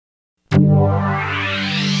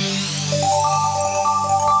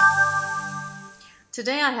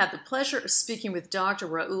Today I have the pleasure of speaking with Dr.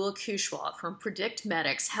 Rahul Kushwah from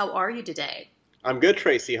Predictmedix. How are you today? I'm good,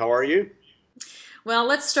 Tracy. How are you? Well,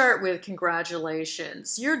 let's start with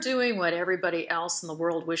congratulations. You're doing what everybody else in the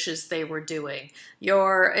world wishes they were doing.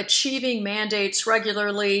 You're achieving mandates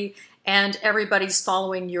regularly, and everybody's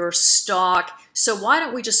following your stock. So why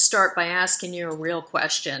don't we just start by asking you a real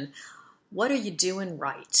question? What are you doing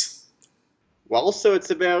right? Well, so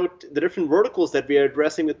it's about the different verticals that we are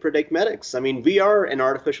addressing with Predictmedix. I mean, we are an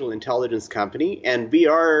artificial intelligence company, and we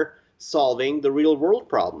are solving the real world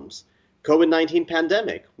problems. COVID-19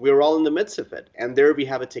 pandemic, we're all in the midst of it. And there we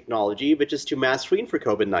have a technology which is to mass screen for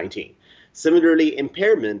COVID-19. Similarly,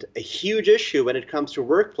 impairment, a huge issue when it comes to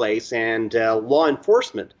workplace and law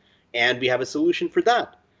enforcement. And we have a solution for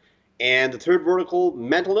that. And the third vertical,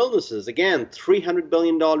 mental illnesses. Again, $300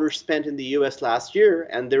 billion spent in the US last year,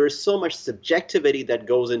 and there is so much subjectivity that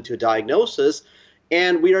goes into diagnosis,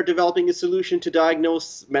 and we are developing a solution to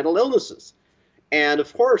diagnose mental illnesses. And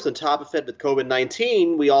of course, on top of it with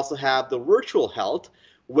COVID-19, we also have the virtual health,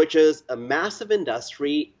 which is a massive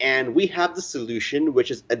industry, and we have the solution which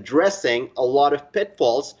is addressing a lot of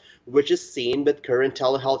pitfalls, which is seen with current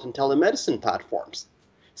telehealth and telemedicine platforms.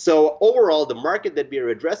 So overall, the market that we are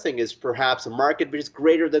addressing is perhaps a market which is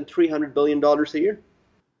greater than $300 billion a year.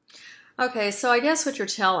 Okay, so I guess what you're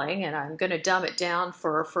telling, and I'm going to dumb it down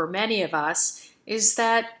for many of us, is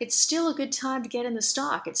that it's still a good time to get in the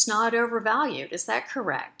stock. It's not overvalued. Is that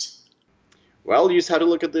correct? Well, you just have to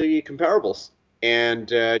look at the comparables. And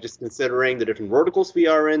just considering the different verticals we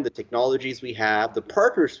are in, the technologies we have, the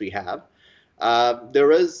partners we have,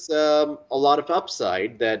 there is a lot of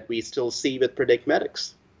upside that we still see with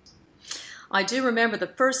Predictmedix. I do remember the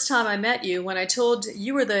first time I met you when I told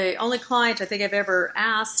you were the only client I think I've ever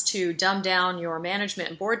asked to dumb down your management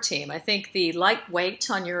and board team. I think the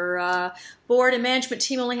lightweight on your board and management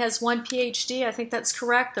team only has one PhD. I think that's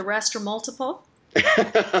correct. The rest are multiple.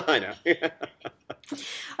 I know.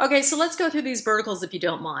 Okay, so let's go through these verticals if you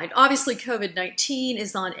don't mind. Obviously, COVID-19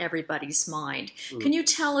 is on everybody's mind. Can you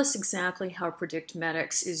tell us exactly how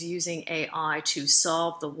Predictmedix is using AI to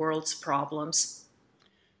solve the world's problems?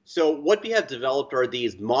 So what we have developed are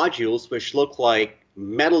these modules which look like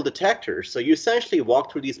metal detectors. So you essentially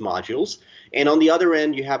walk through these modules, and on the other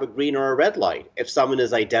end you have a green or a red light. If someone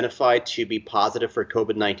is identified to be positive for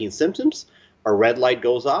COVID-19 symptoms, a red light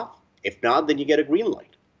goes off. If not, then you get a green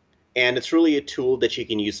light. And it's really a tool that you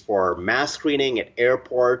can use for mass screening at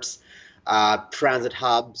airports, transit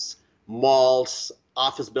hubs, malls,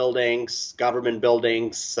 office buildings, government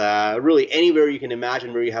buildings, really anywhere you can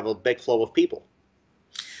imagine where you have a big flow of people.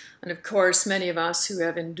 And of course, many of us who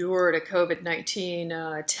have endured a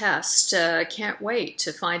COVID-19 test can't wait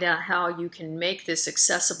to find out how you can make this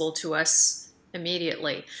accessible to us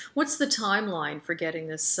immediately. What's the timeline for getting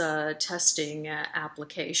this testing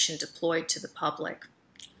application deployed to the public?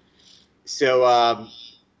 So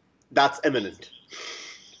that's imminent.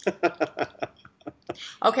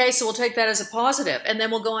 Okay, so we'll take that as a positive, and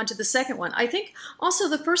then we'll go on to the second one. I think also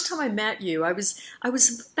the first time I met you, I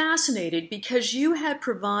was fascinated because you had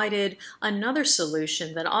provided another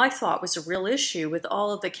solution that I thought was a real issue with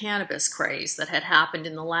all of the cannabis craze that had happened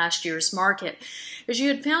in the last year's market. Is you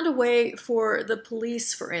had found a way for the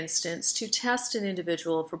police, for instance, to test an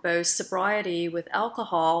individual for both sobriety with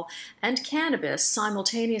alcohol and cannabis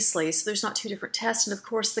simultaneously, so there's not two different tests. And of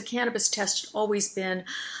course, the cannabis test had always been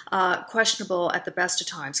questionable at the best of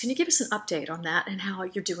times. Can you give us an update on that and how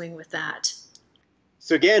you're doing with that?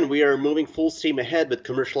 So again, we are moving full steam ahead with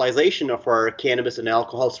commercialization of our cannabis and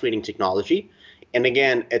alcohol screening technology. And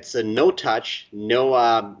again, it's a no-touch,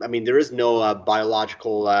 there is no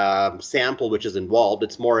biological sample which is involved.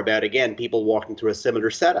 It's more about, again, people walking through a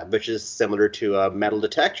similar setup, which is similar to a metal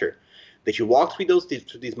detector. That you walk through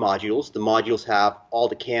these modules. The modules have all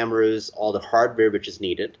the cameras, all the hardware which is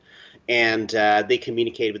needed. And they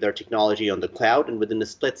communicate with our technology on the cloud, and within a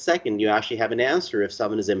split second, you actually have an answer if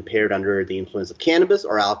someone is impaired under the influence of cannabis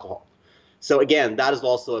or alcohol. So again, that is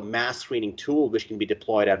also a mass screening tool which can be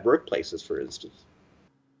deployed at workplaces, for instance.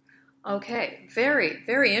 Okay, very,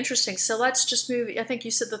 very interesting. So let's just move. I think you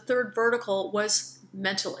said the third vertical was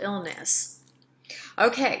mental illness.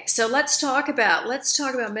 Okay, so let's talk about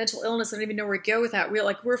mental illness. I don't even know where to go with that.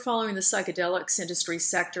 We're following the psychedelics industry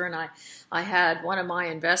sector, and I had one of my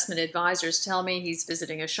investment advisors tell me he's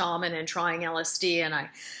visiting a shaman and trying LSD, and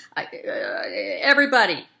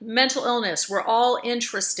everybody, mental illness, we're all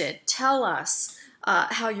interested. Tell us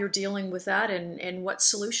how you're dealing with that and what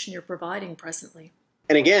solution you're providing presently.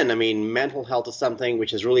 And again, I mean, mental health is something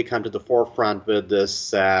which has really come to the forefront with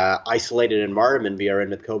this isolated environment we are in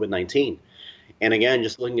with COVID-19. And again,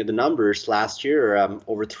 just looking at the numbers, last year,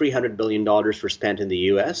 over $300 billion were spent in the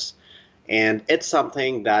US. And it's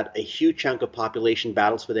something that a huge chunk of population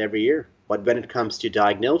battles with every year. But when it comes to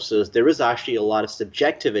diagnosis, there is actually a lot of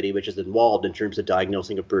subjectivity which is involved in terms of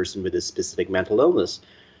diagnosing a person with a specific mental illness.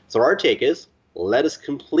 So our take is, let us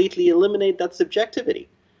completely eliminate that subjectivity.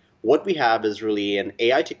 What we have is really an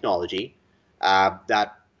AI technology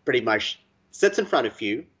that pretty much sits in front of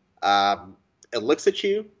you. It looks at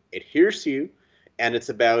you, it hears you, and it's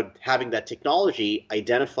about having that technology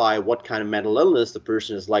identify what kind of mental illness the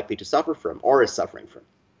person is likely to suffer from or is suffering from.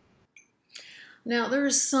 Now, there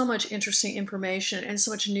is so much interesting information and so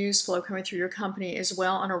much news flow coming through your company as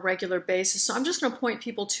well on a regular basis. So I'm just going to point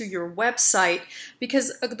people to your website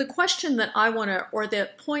because the question that I want to, or the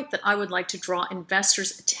point that I would like to draw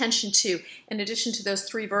investors' attention to, in addition to those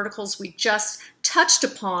three verticals we just touched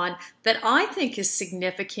upon, that I think is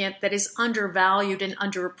significant, that is undervalued and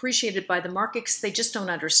underappreciated by the market because they just don't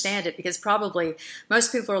understand it, because probably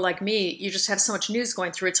most people are like me, you just have so much news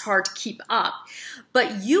going through, it's hard to keep up.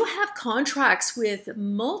 But you have contracts with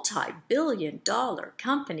multi-billion-dollar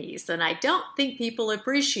companies, and I don't think people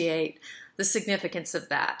appreciate the significance of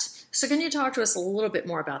that. So can you talk to us a little bit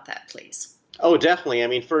more about that, please? Oh, definitely. I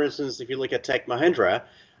mean, for instance, if you look at Tech Mahindra,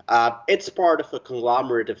 it's part of a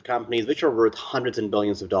conglomerate of companies which are worth hundreds and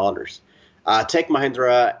billions of dollars. Tech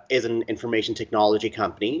Mahindra is an information technology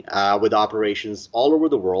company with operations all over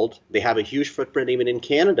the world. They have a huge footprint even in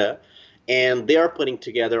Canada, and they are putting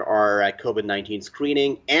together our COVID-19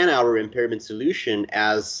 screening and our impairment solution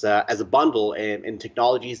as a bundle in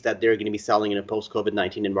technologies that they're going to be selling in a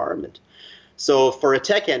post-COVID-19 environment. So for a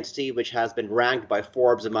tech entity which has been ranked by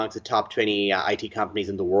Forbes amongst the top 20 IT companies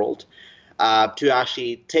in the world, to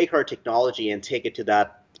actually take our technology and take it to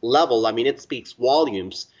that level, I mean, it speaks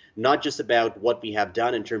volumes, not just about what we have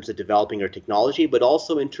done in terms of developing our technology, but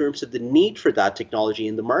also in terms of the need for that technology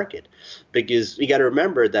in the market. Because you got to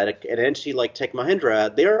remember that an entity like Tech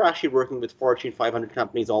Mahindra, they're actually working with Fortune 500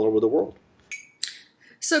 companies all over the world.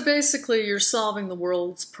 So basically, you're solving the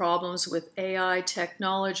world's problems with AI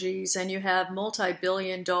technologies, and you have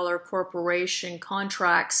multi-billion-dollar corporation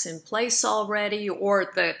contracts in place already, or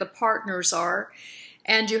the partners are,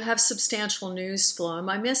 and you have substantial news flow. Am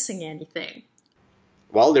I missing anything?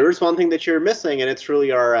 Well, there is one thing that you're missing, and it's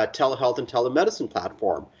really our telehealth and telemedicine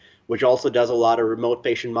platform, which also does a lot of remote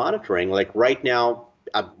patient monitoring. Like right now,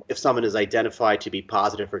 if someone is identified to be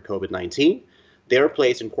positive for COVID-19, they're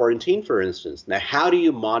placed in quarantine, for instance. Now, how do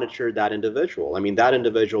you monitor that individual? I mean, that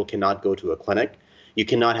individual cannot go to a clinic. You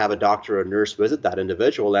cannot have a doctor or nurse visit that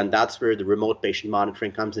individual, and that's where the remote patient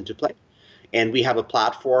monitoring comes into play. And we have a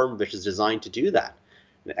platform which is designed to do that.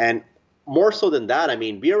 And more so than that, I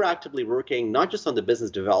mean, we are actively working not just on the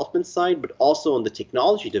business development side, but also on the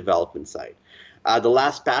technology development side. The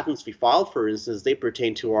last patents we filed, for instance, they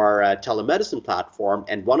pertain to our telemedicine platform,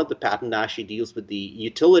 and one of the patents actually deals with the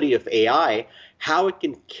utility of AI, how it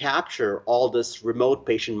can capture all this remote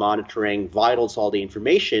patient monitoring, vitals, all the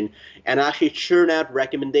information, and actually churn out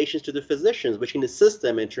recommendations to the physicians, which can assist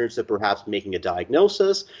them in terms of perhaps making a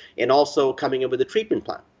diagnosis and also coming up with a treatment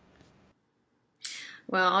plan.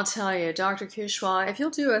 Well, I'll tell you, Dr. Kushwah, if you'll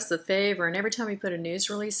do us a favor and every time we put a news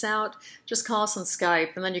release out, just call us on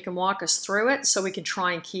Skype and then you can walk us through it so we can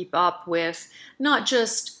try and keep up with not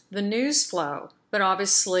just the news flow, but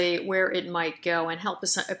obviously where it might go and help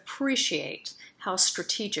us appreciate how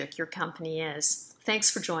strategic your company is.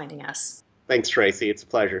 Thanks for joining us. Thanks, Tracy. It's a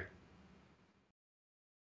pleasure.